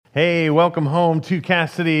Hey, welcome home to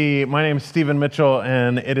Cassidy. My name is Stephen Mitchell,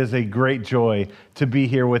 and it is a great joy to be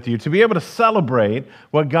here with you, to be able to celebrate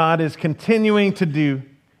what God is continuing to do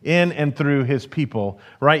in and through His people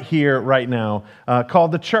right here, right now,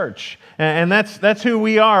 called the church. And that's who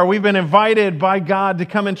we are. We've been invited by God to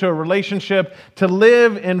come into a relationship, to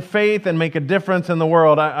live in faith and make a difference in the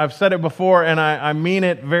world. I've said it before, and I mean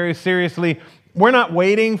it very seriously. We're not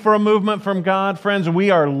waiting for a movement from God, friends. We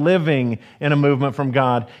are living in a movement from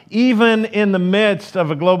God. Even in the midst of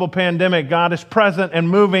a global pandemic, God is present and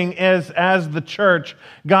moving as the church.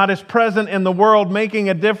 God is present in the world, making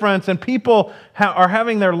a difference, and people are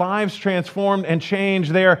having their lives transformed and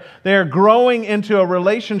changed. They are growing into a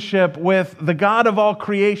relationship with the God of all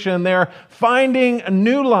creation. They're finding a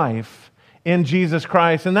new life in Jesus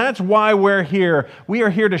Christ. And that's why we're here. We are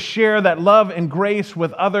here to share that love and grace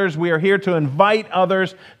with others. We are here to invite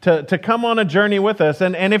others to come on a journey with us.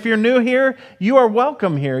 And if you're new here, you are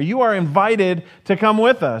welcome here. You are invited to come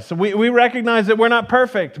with us. We recognize that we're not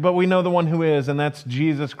perfect, but we know the one who is, and that's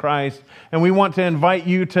Jesus Christ. And we want to invite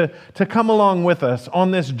you to come along with us on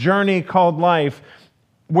this journey called life,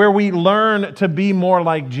 where we learn to be more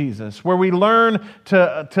like Jesus, where we learn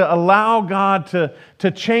to allow God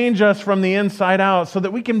to change us from the inside out so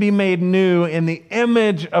that we can be made new in the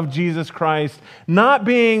image of Jesus Christ, not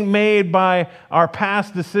being made by our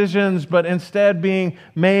past decisions, but instead being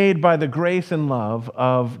made by the grace and love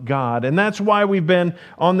of God. And that's why we've been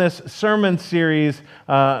on this sermon series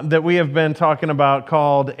that we have been talking about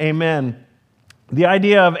called Amen. The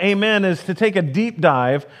idea of Amen is to take a deep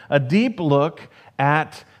dive, a deep look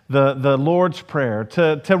at the Lord's Prayer,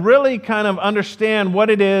 to really kind of understand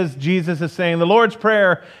what it is Jesus is saying. The Lord's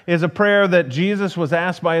Prayer is a prayer that Jesus was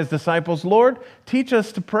asked by His disciples, Lord, teach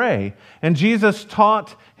us to pray. And Jesus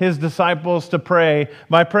taught His disciples to pray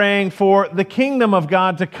by praying for the kingdom of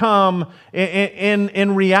God to come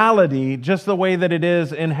in reality, just the way that it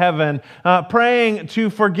is in heaven. Praying to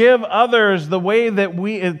forgive others the way that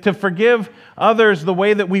we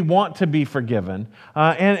want to be forgiven.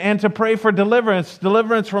 And to pray for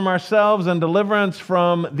deliverance from ourselves and deliverance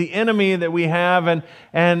from the enemy that we have.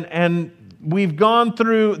 And we've gone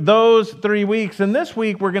through those 3 weeks. And this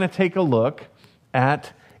week we're going to take a look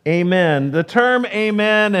at Amen. The term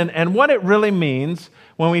Amen and what it really means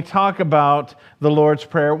when we talk about the Lord's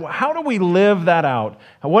Prayer. How do we live that out?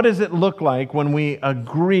 What does it look like when we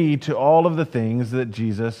agree to all of the things that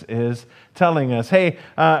Jesus is telling us? Hey,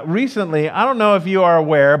 recently, I don't know if you are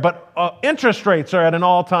aware, but interest rates are at an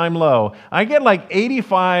all-time low. I get like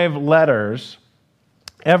 85 letters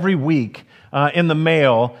every week in the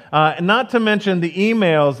mail, not to mention the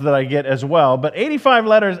emails that I get as well, but 85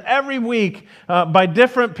 letters every week by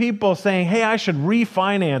different people saying, hey, I should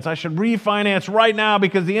refinance right now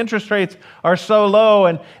because the interest rates are so low.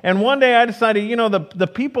 And one day I decided,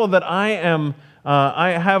 the people that I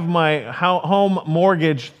have my home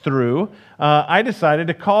mortgage through, I decided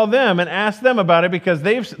to call them and ask them about it because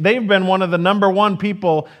they've been one of the number one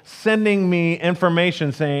people sending me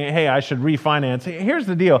information saying, hey, I should refinance. Here's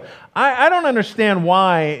the deal. I don't understand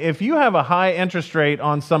why, if you have a high interest rate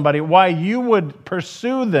on somebody, why you would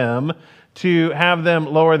pursue them to have them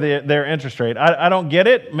lower their interest rate. I don't get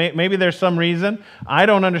it. Maybe there's some reason. I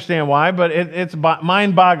don't understand why, but it's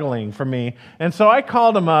mind-boggling for me. And so I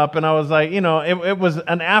called them up, and I was like, it was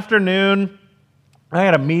an afternoon. I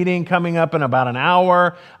had a meeting coming up in about an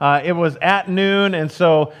hour. It was at noon, and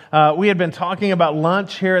so we had been talking about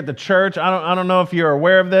lunch here at the church. I don't know if you're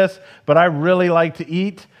aware of this, but I really like to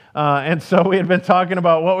eat. And so we had been talking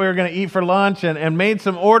about what we were going to eat for lunch and made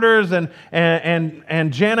some orders, and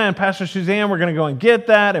Jana and Pastor Suzanne were going to go and get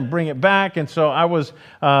that and bring it back. And so I was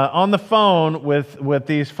on the phone with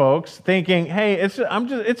these folks thinking, hey,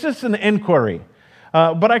 it's just an inquiry.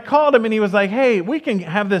 But I called him and he was like, hey, we can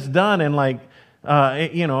have this done in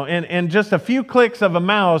in just a few clicks of a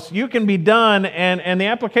mouse, you can be done, and the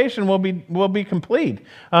application will be complete.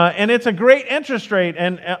 And it's a great interest rate,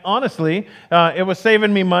 and honestly, it was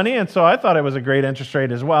saving me money, and so I thought it was a great interest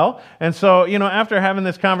rate as well. And so, after having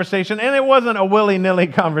this conversation, and it wasn't a willy-nilly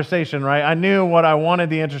conversation, right? I knew what I wanted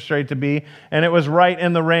the interest rate to be, and it was right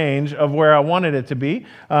in the range of where I wanted it to be.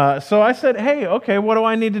 So I said, hey, okay, what do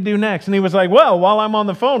I need to do next? And he was like, well, while I'm on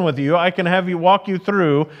the phone with you, I can have you walk you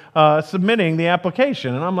through submitting the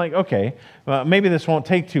application. And I'm like, okay, maybe this won't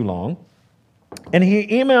take too long. And he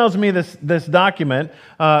emails me this document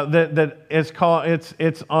that is called,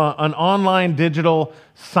 it's an online digital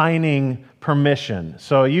signing permission.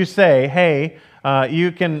 So you say, hey,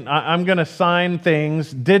 I'm going to sign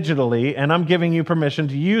things digitally, and I'm giving you permission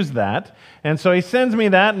to use that. And so he sends me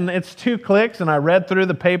that, and it's 2 clicks, and I read through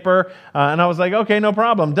the paper, and I was like, okay, no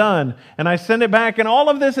problem, done. And I send it back, and all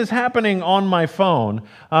of this is happening on my phone.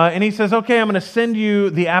 And he says, okay, I'm going to send you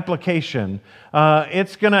the application.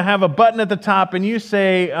 It's going to have a button at the top, and you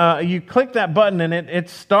click that button, and it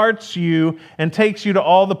starts you and takes you to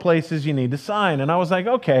all the places you need to sign. And I was like,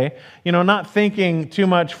 okay, not thinking too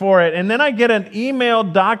much for it. And then I get an email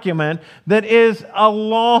document that is a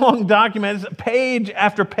long document. It's page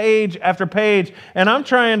after page after page. And I'm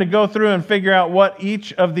trying to go through and figure out what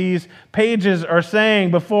each of these pages are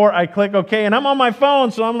saying before I click OK. And I'm on my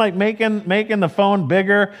phone, so I'm like making the phone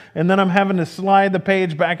bigger, and then I'm having to slide the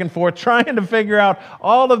page back and forth, trying to figure out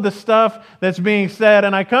all of the stuff that's being said.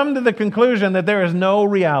 And I come to the conclusion that there is no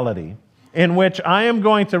reality in which I am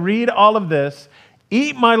going to read all of this,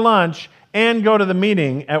 eat my lunch, and go to the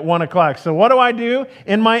meeting at 1 o'clock. So what do?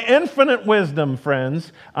 In my infinite wisdom,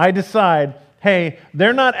 friends, I decide, hey,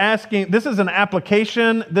 they're not asking, this is an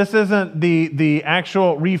application, this isn't the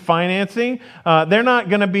actual refinancing. They're not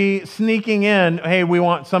going to be sneaking in, hey, we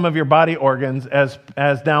want some of your body organs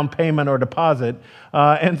as down payment or deposit.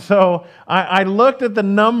 And so I looked at the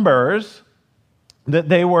numbers that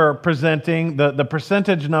they were presenting, the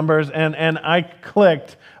percentage numbers, and I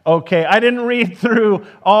clicked okay. I didn't read through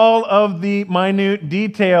all of the minute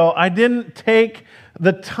detail. I didn't take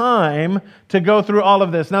the time to go through all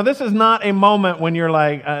of this. Now, this is not a moment when you're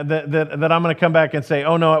like, that I'm going to come back and say,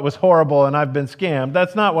 oh no, it was horrible and I've been scammed.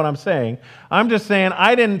 That's not what I'm saying. I'm just saying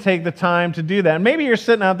I didn't take the time to do that. And maybe you're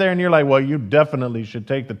sitting out there and you're like, well, you definitely should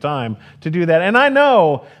take the time to do that. And I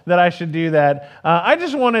know that I should do that. I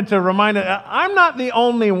just wanted to remind you, I'm not the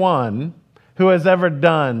only one who has ever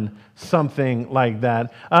done something like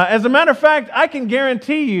that. As a matter of fact, I can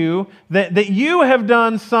guarantee you that you have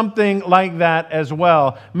done something like that as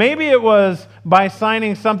well. Maybe it was by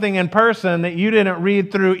signing something in person that you didn't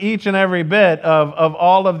read through each and every bit of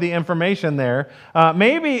all of the information there.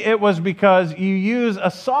 Maybe it was because you use a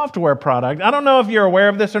software product. I don't know if you're aware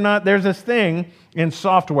of this or not. There's this thing in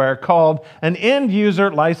software called an end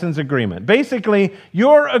user license agreement. Basically,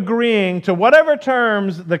 you're agreeing to whatever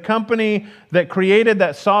terms the company that created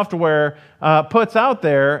that software puts out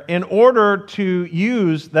there in order to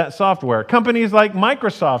use that software. Companies like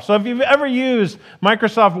Microsoft. So if you've ever used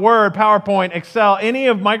Microsoft Word, PowerPoint, Excel, any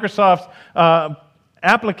of Microsoft's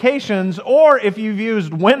applications, or if you've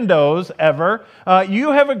used Windows ever,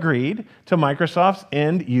 you have agreed to Microsoft's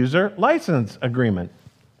end user license agreement.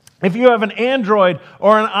 If you have an Android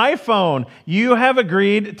or an iPhone, you have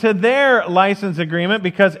agreed to their license agreement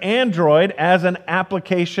because Android as an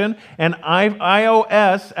application and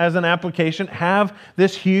iOS as an application have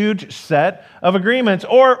this huge set of agreements.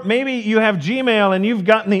 Or maybe you have Gmail and you've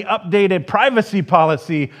gotten the updated privacy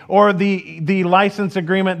policy or the license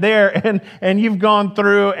agreement there, and you've gone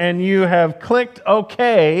through and you have clicked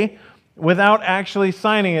OK without actually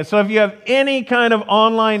signing it. So if you have any kind of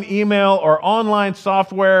online email or online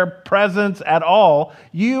software presence at all,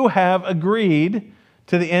 you have agreed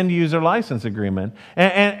to the end user license agreement.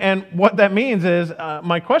 And what that means is,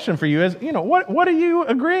 my question for you is, what are you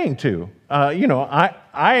agreeing to?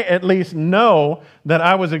 I at least know that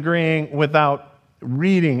I was agreeing without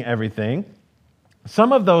reading everything.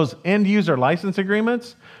 Some of those end user license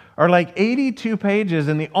agreements are like 82 pages,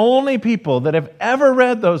 and the only people that have ever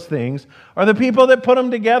read those things are the people that put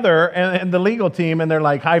them together and the legal team, and they're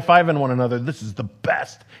like high-fiving one another. This is the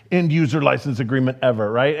best end-user license agreement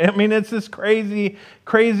ever, right? I mean, it's this crazy,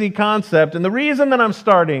 crazy concept. And the reason that I'm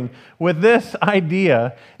starting with this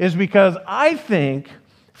idea is because I think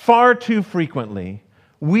far too frequently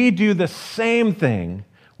we do the same thing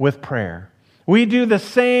with prayer. We do the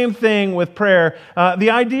same thing with prayer.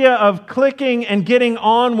 The idea of clicking and getting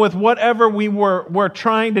on with whatever we're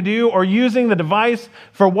trying to do, or using the device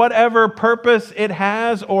for whatever purpose it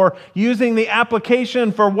has, or using the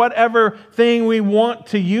application for whatever thing we want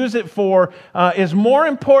to use it for, is more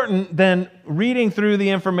important than reading through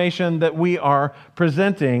the information that we are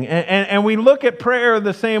presenting. And we look at prayer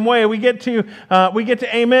the same way. We get to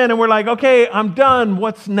amen, and we're like, okay, I'm done.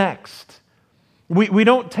 What's next? We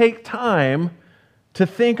don't take time to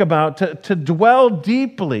think about, to dwell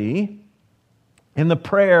deeply in the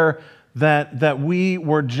prayer that we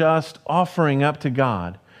were just offering up to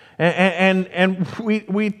God. And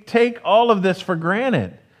we take all of this for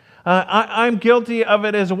granted. I'm guilty of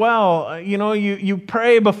it as well. You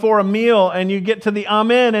pray before a meal and you get to the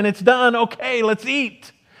amen and it's done. Okay, let's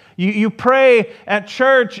eat. You pray at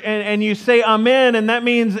church and you say amen, and that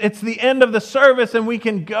means it's the end of the service and we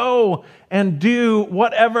can go and do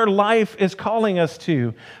whatever life is calling us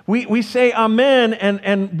to. We say amen,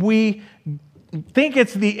 and we think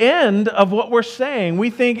it's the end of what we're saying. We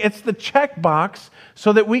think it's the checkbox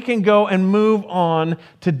so that we can go and move on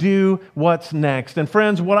to do what's next. And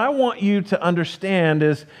friends, what I want you to understand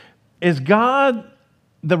is God,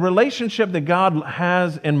 the relationship that God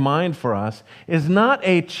has in mind for us is not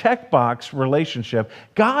a checkbox relationship.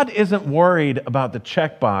 God isn't worried about the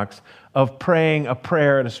checkbox of praying a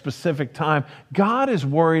prayer at a specific time. God is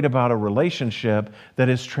worried about a relationship that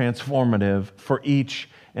is transformative for each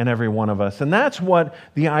and every one of us. And that's what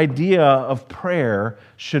the idea of prayer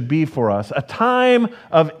should be for us. A time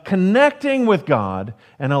of connecting with God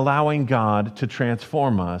and allowing God to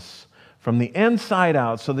transform us from the inside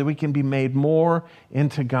out so that we can be made more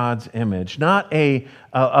into God's image. Not a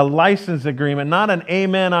license agreement, not an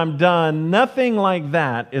amen, I'm done. Nothing like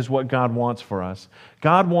that is what God wants for us.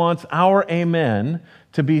 God wants our amen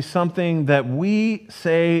to be something that we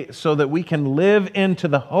say so that we can live into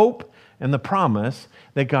the hope and the promise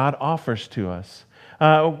that God offers to us.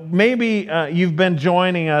 Maybe you've been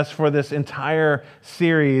joining us for this entire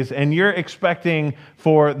series and you're expecting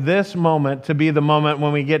for this moment to be the moment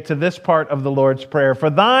when we get to this part of the Lord's Prayer. For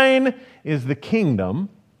thine is the kingdom,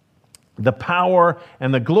 the power,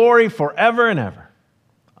 and the glory forever and ever.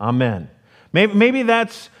 Amen. Maybe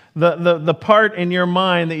that's the part in your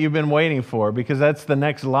mind that you've been waiting for, because that's the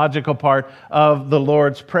next logical part of the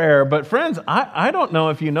Lord's Prayer. But friends, I don't know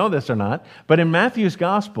if you know this or not, but in Matthew's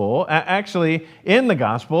Gospel, actually in the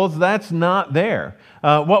Gospels, that's not there.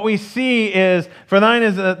 What we see is, for thine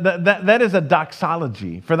is that is a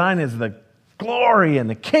doxology. For thine is the glory and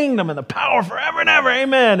the kingdom and the power forever and ever.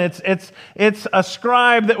 Amen. It's a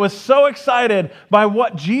scribe that was so excited by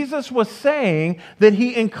what Jesus was saying that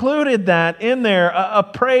he included that in there, a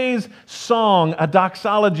praise song, a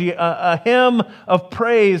doxology, a hymn of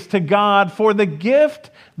praise to God for the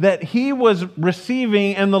gift that he was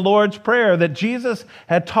receiving in the Lord's Prayer, that Jesus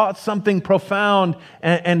had taught something profound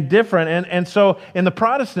and different. And so in the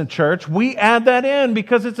Protestant church, we add that in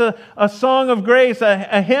because it's a song of grace,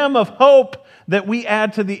 a hymn of hope that we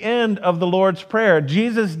add to the end of the Lord's Prayer.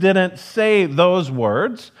 Jesus didn't say those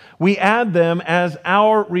words. We add them as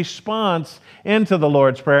our response into the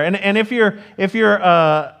Lord's Prayer. And if you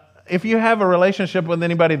have a relationship with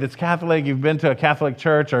anybody that's Catholic, you've been to a Catholic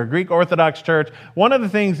church or a Greek Orthodox church, one of the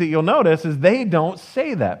things that you'll notice is they don't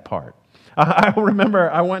say that part. I remember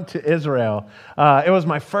I went to Israel. It was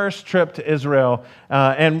my first trip to Israel,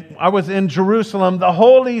 and I was in Jerusalem, the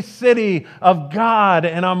holy city of God,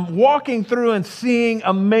 and I'm walking through and seeing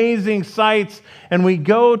amazing sights, and we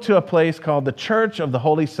go to a place called the Church of the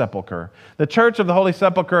Holy Sepulchre. The Church of the Holy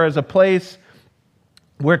Sepulchre is a place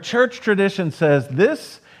where church tradition says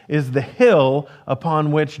this is the hill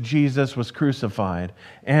upon which Jesus was crucified.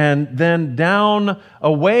 And then down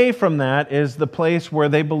away from that is the place where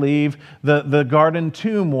they believe the garden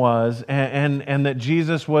tomb was, and that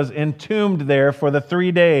Jesus was entombed there for the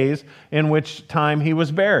 3 days in which time he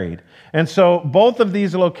was buried. And so both of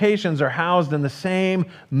these locations are housed in the same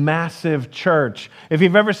massive church. If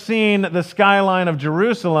you've ever seen the skyline of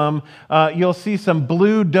Jerusalem, you'll see some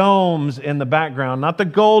blue domes in the background. Not the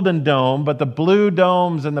golden dome, but the blue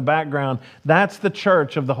domes in the background. That's the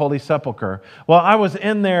Church of the Holy Sepulchre. Well, I was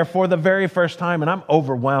in there for the very first time, and I'm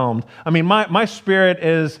overwhelmed. I mean, my spirit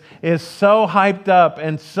is so hyped up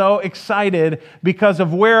and so excited because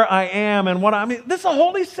of where I am and what this is a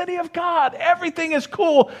holy city of God. Everything is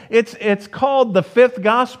cool. It's called the fifth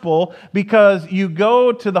gospel because you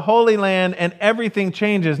go to the Holy Land and everything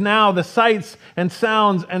changes. Now the sights and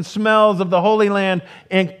sounds and smells of the Holy Land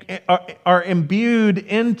are imbued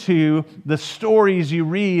into the stories you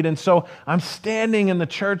read. And so I'm standing in the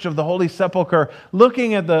Church of the Holy Sepulchre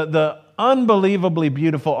looking at the unbelievably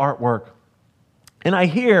beautiful artwork. And I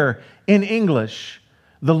hear in English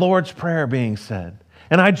the Lord's Prayer being said.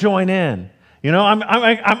 And I join in. You know,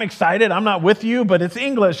 I'm excited. I'm not with you, but it's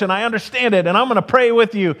English and I understand it. And I'm going to pray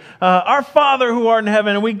with you. Our Father who art in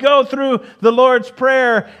heaven. And we go through the Lord's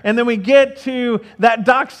Prayer. And then we get to that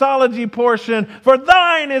doxology portion. For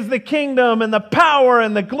thine is the kingdom and the power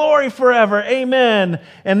and the glory forever. Amen.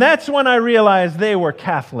 And that's when I realized they were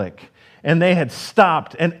Catholic. And they had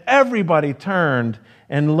stopped. And everybody turned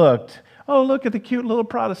and looked. Oh, look at the cute little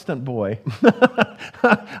Protestant boy.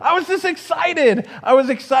 I was just excited. I was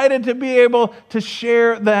excited to be able to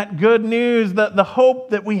share that good news, the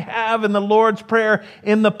hope that we have in the Lord's Prayer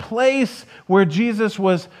in the place where Jesus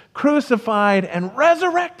was crucified and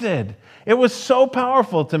resurrected. It was so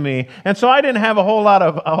powerful to me. And so I didn't have a whole lot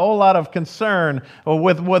of concern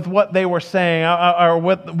with what they were saying or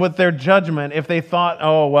with their judgment if they thought,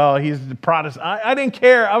 oh, well, he's Protestant. I didn't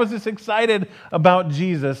care. I was just excited about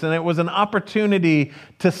Jesus, and it was an opportunity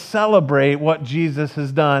to celebrate what Jesus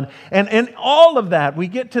has done. And in all of that, we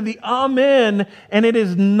get to the Amen, and it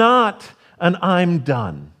is not an I'm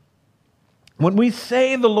done. When we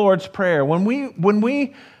say the Lord's Prayer, when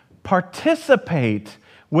we participate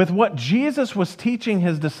with what Jesus was teaching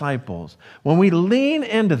his disciples, when we lean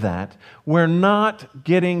into that, we're not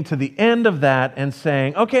getting to the end of that and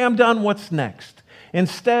saying, okay, I'm done, what's next?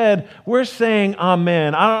 Instead, we're saying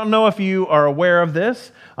Amen. I don't know if you are aware of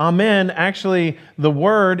this. Amen, actually, the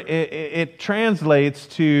word, it translates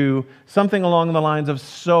to something along the lines of,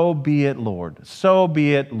 so be it, Lord. So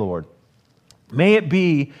be it, Lord. May it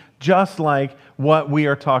be just like what we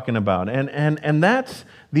are talking about. And that's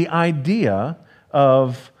the idea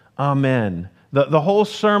of Amen. The whole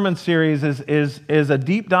sermon series is a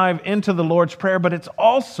deep dive into the Lord's Prayer, but it's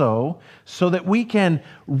also so that we can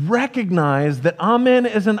recognize that Amen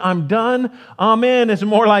isn't I'm done. Amen is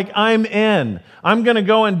more like I'm in. I'm going to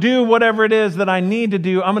go and do whatever it is that I need to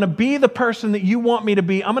do. I'm going to be the person that you want me to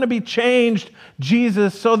be. I'm going to be changed,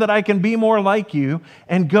 Jesus, so that I can be more like you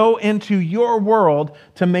and go into your world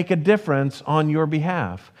to make a difference on your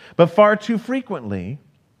behalf. But far too frequently,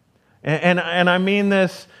 and I mean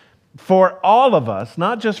this for all of us,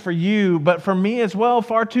 not just for you, but for me as well,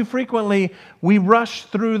 far too frequently, we rush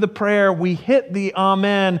through the prayer, we hit the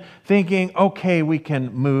Amen, thinking, okay, we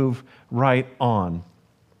can move right on.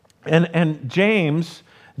 And James,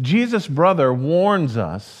 Jesus' brother, warns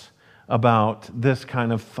us about this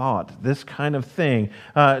kind of thought, this kind of thing.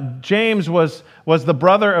 James was the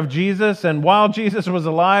brother of Jesus, and while Jesus was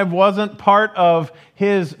alive, wasn't part of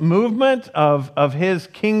his movement, of his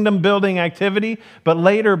kingdom-building activity, but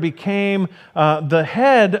later became the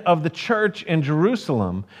head of the church in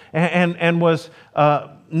Jerusalem, and was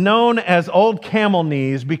known as Old Camel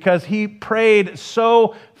Knees because he prayed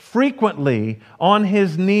so frequently on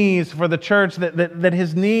his knees for the church that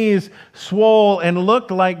his knees swole and looked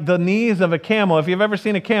like the knees of a camel. If you've ever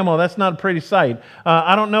seen a camel, that's not a pretty sight.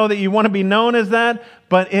 I don't know that you want to be known as that,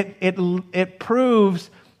 but it proves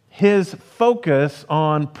his focus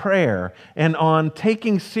on prayer and on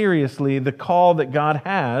taking seriously the call that God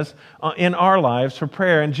has in our lives for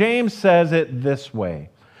prayer. And James says it this way: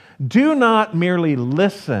 do not merely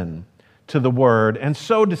listen to the word and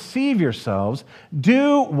so deceive yourselves.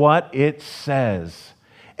 Do what it says.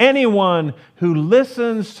 Anyone who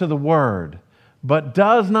listens to the word but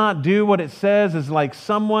does not do what it says is like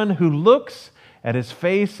someone who looks at his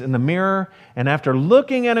face in the mirror and after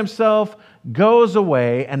looking at himself goes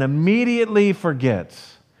away and immediately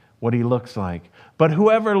forgets what he looks like. But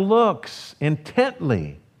whoever looks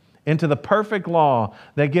intently into the perfect law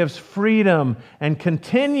that gives freedom and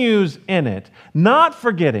continues in it, not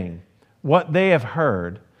forgetting what they have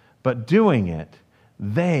heard, but doing it,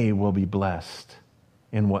 they will be blessed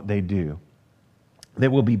in what they do. They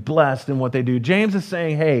will be blessed in what they do. James is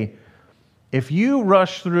saying, hey, if you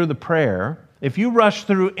rush through the prayer, if you rush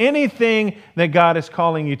through anything that God is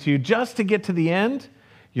calling you to just to get to the end,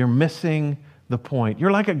 you're missing the point.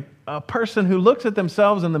 You're like a person who looks at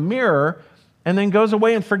themselves in the mirror and then goes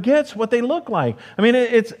away and forgets what they look like. I mean,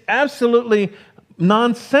 it's absolutely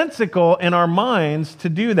nonsensical in our minds to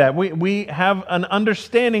do that. We have an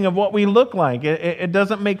understanding of what we look like. It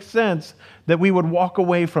doesn't make sense that we would walk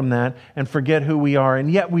away from that and forget who we are.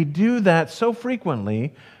 And yet we do that so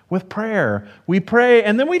frequently with prayer. We pray,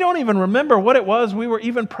 and then we don't even remember what it was we were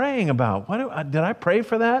even praying about. Did I pray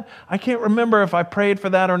for that? I can't remember if I prayed for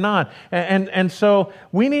that or not. And so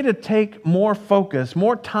we need to take more focus,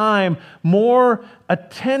 more time, more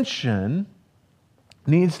attention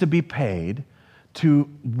needs to be paid to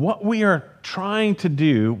what we are trying to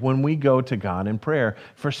do when we go to God in prayer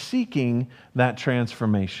for seeking that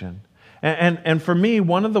transformation. And for me,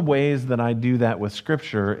 one of the ways that I do that with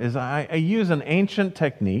Scripture is I use an ancient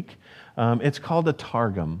technique. It's called a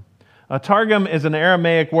targum. A targum is an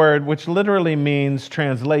Aramaic word which literally means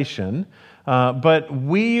translation, but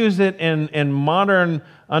we use it in modern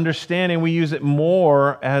understanding. We use it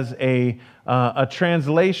more as a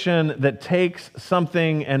translation that takes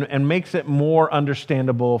something and makes it more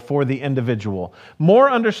understandable for the individual,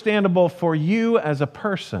 more understandable for you as a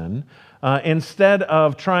person, instead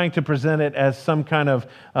of trying to present it as some kind of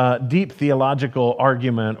deep theological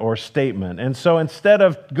argument or statement. And so instead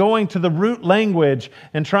of going to the root language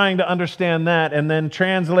and trying to understand that and then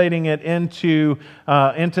translating it into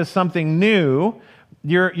something new,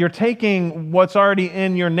 you're taking what's already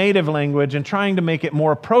in your native language and trying to make it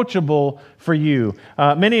more approachable for you.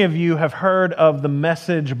 Many of you have heard of the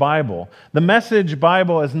Message Bible. The Message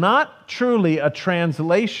Bible is not truly a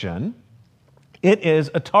translation. It is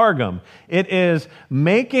a targum. It is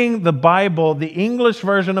making the Bible, the English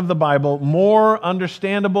version of the Bible, more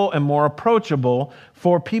understandable and more approachable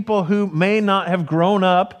for people who may not have grown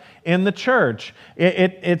up in the church.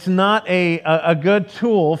 It's not a good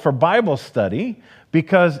tool for Bible study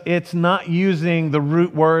because it's not using the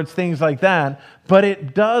root words, things like that, but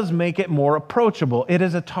it does make it more approachable. It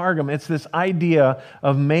is a targum. It's this idea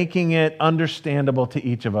of making it understandable to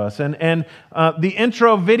each of us. And the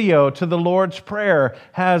intro video to the Lord's Prayer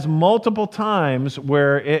has multiple times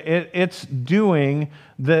where it's doing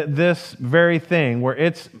this very thing, where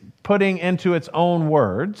it's putting into its own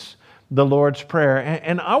words the Lord's Prayer.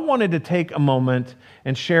 And I wanted to take a moment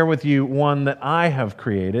and share with you one that I have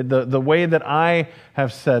created, the way that I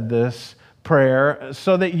have said this prayer,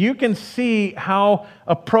 so that you can see how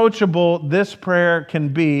approachable this prayer can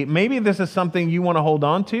be. Maybe this is something you want to hold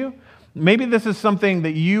on to. Maybe this is something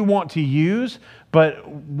that you want to use, but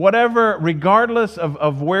whatever, regardless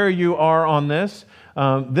of where you are on this,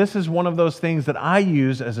 this is one of those things that I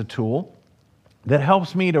use as a tool that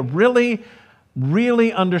helps me to really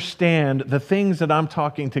understand the things that I'm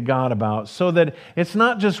talking to God about, so that it's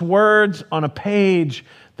not just words on a page,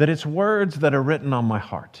 that it's words that are written on my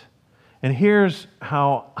heart. And here's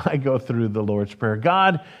how I go through the Lord's Prayer.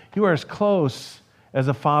 God, you are as close as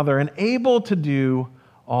a father and able to do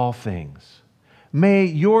all things. May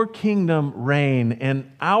your kingdom reign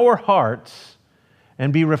in our hearts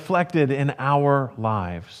and be reflected in our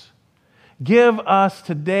lives. Give us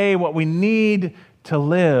today what we need to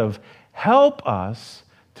live. Help us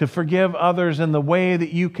to forgive others in the way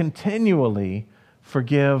that you continually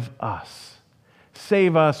forgive us.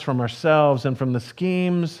 Save us from ourselves and from the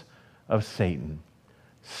schemes of Satan.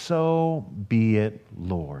 So be it,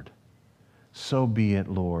 Lord. So be it,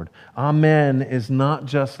 Lord. Amen is not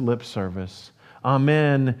just lip service.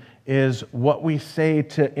 Amen is what we say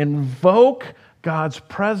to invoke God's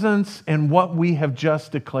presence and what we have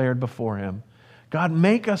just declared before Him. God,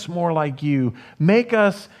 make us more like you. Make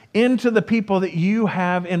us into the people that you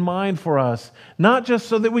have in mind for us. Not just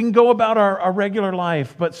so that we can go about our regular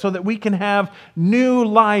life, but so that we can have new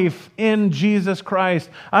life in Jesus Christ.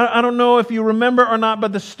 I don't know if you remember or not,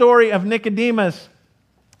 but the story of Nicodemus.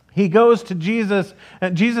 He goes to Jesus,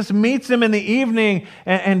 and Jesus meets him in the evening,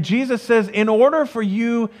 and Jesus says, in order for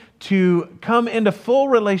you to come into full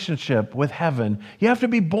relationship with heaven, you have to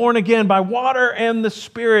be born again by water and the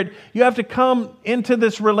Spirit. You have to come into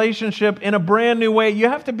this relationship in a brand new way. You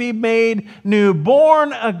have to be made new.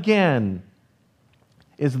 Born again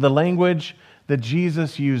is the language that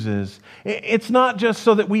Jesus uses. It's not just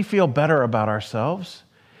so that we feel better about ourselves.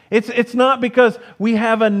 It's not because we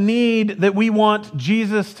have a need that we want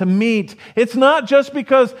Jesus to meet. It's not just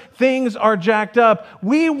because things are jacked up.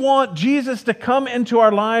 We want Jesus to come into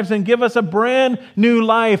our lives and give us a brand new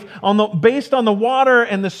life based on the water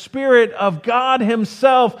and the Spirit of God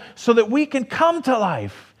Himself, so that we can come to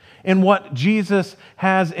life in what Jesus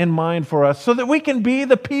has in mind for us, so that we can be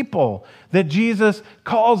the people that Jesus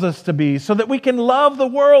calls us to be, so that we can love the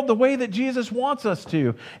world the way that Jesus wants us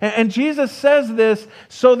to. And Jesus says this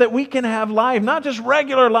so that we can have life, not just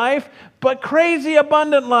regular life, but crazy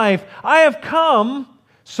abundant life. I have come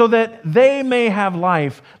so that they may have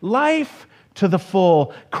life, life to the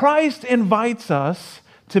full. Christ invites us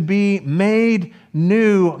to be made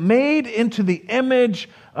new, made into the image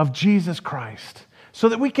of Jesus Christ, so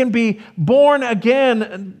that we can be born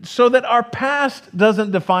again, so that our past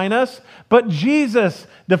doesn't define us, but Jesus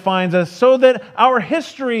defines us, so that our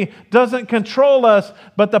history doesn't control us,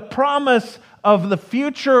 but the promise of the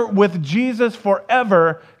future with Jesus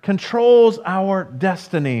forever controls our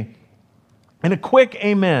destiny. And a quick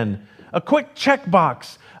amen, a quick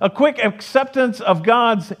checkbox, a quick acceptance of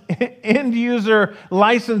God's end-user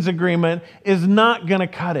license agreement is not going to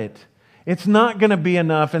cut it. It's not going to be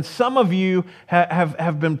enough. And some of you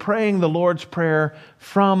have been praying the Lord's Prayer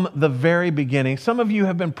from the very beginning. Some of you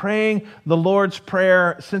have been praying the Lord's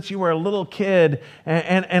Prayer since you were a little kid.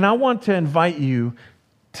 And I want to invite you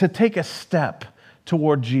to take a step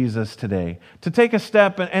toward Jesus today. To take a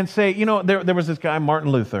step and say, you know, there was this guy,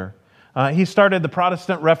 Martin Luther. He started the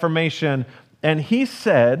Protestant Reformation, and he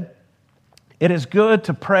said, it is good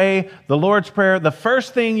to pray the Lord's Prayer the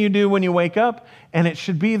first thing you do when you wake up, and it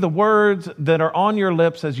should be the words that are on your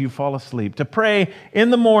lips as you fall asleep. To pray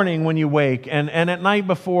in the morning when you wake and at night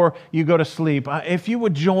before you go to sleep. If you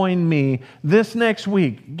would join me this next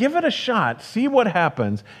week, give it a shot. See what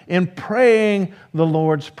happens in praying the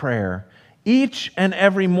Lord's Prayer. each and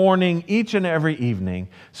every morning, each and every evening,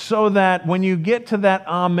 so that when you get to that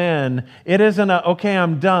amen, it isn't a, okay,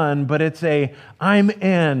 I'm done, but it's a, I'm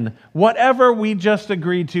in. Whatever we just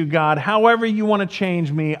agreed to, God, however you want to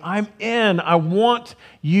change me, I'm in. I want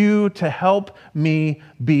you to help me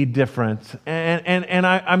be different. And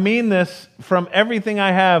I mean this from everything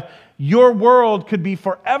I have. Your world could be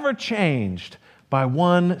forever changed by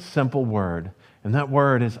one simple word, and that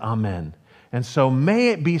word is amen. And so may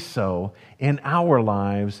it be so in our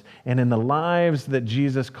lives and in the lives that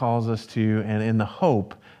Jesus calls us to and in the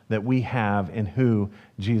hope that we have in who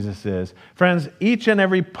Jesus is. Friends, each and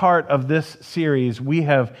every part of this series, we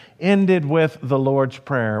have ended with the Lord's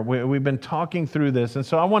Prayer. We've been talking through this, and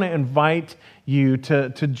so I want to invite you to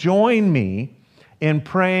join me in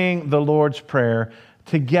praying the Lord's Prayer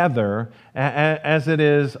together as it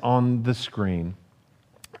is on the screen.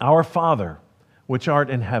 Our Father, which art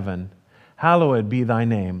in heaven, hallowed be thy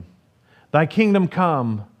name. Thy kingdom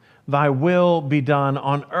come, thy will be done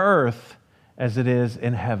on earth as it is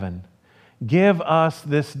in heaven. Give us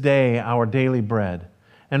this day our daily bread,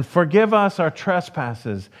 and forgive us our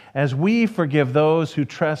trespasses as we forgive those who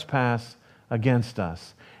trespass against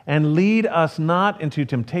us. And lead us not into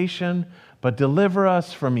temptation, but deliver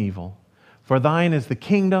us from evil. For thine is the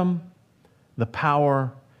kingdom, the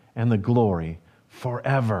power, and the glory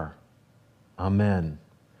forever. Amen.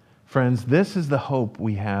 Friends, this is the hope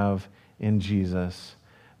we have in Jesus.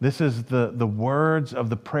 This is the words of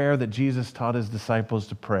the prayer that Jesus taught his disciples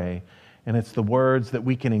to pray. And it's the words that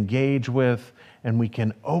we can engage with and we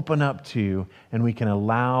can open up to and we can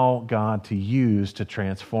allow God to use to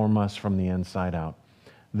transform us from the inside out.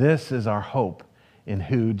 This is our hope in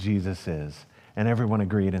who Jesus is. And everyone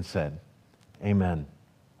agreed and said, amen.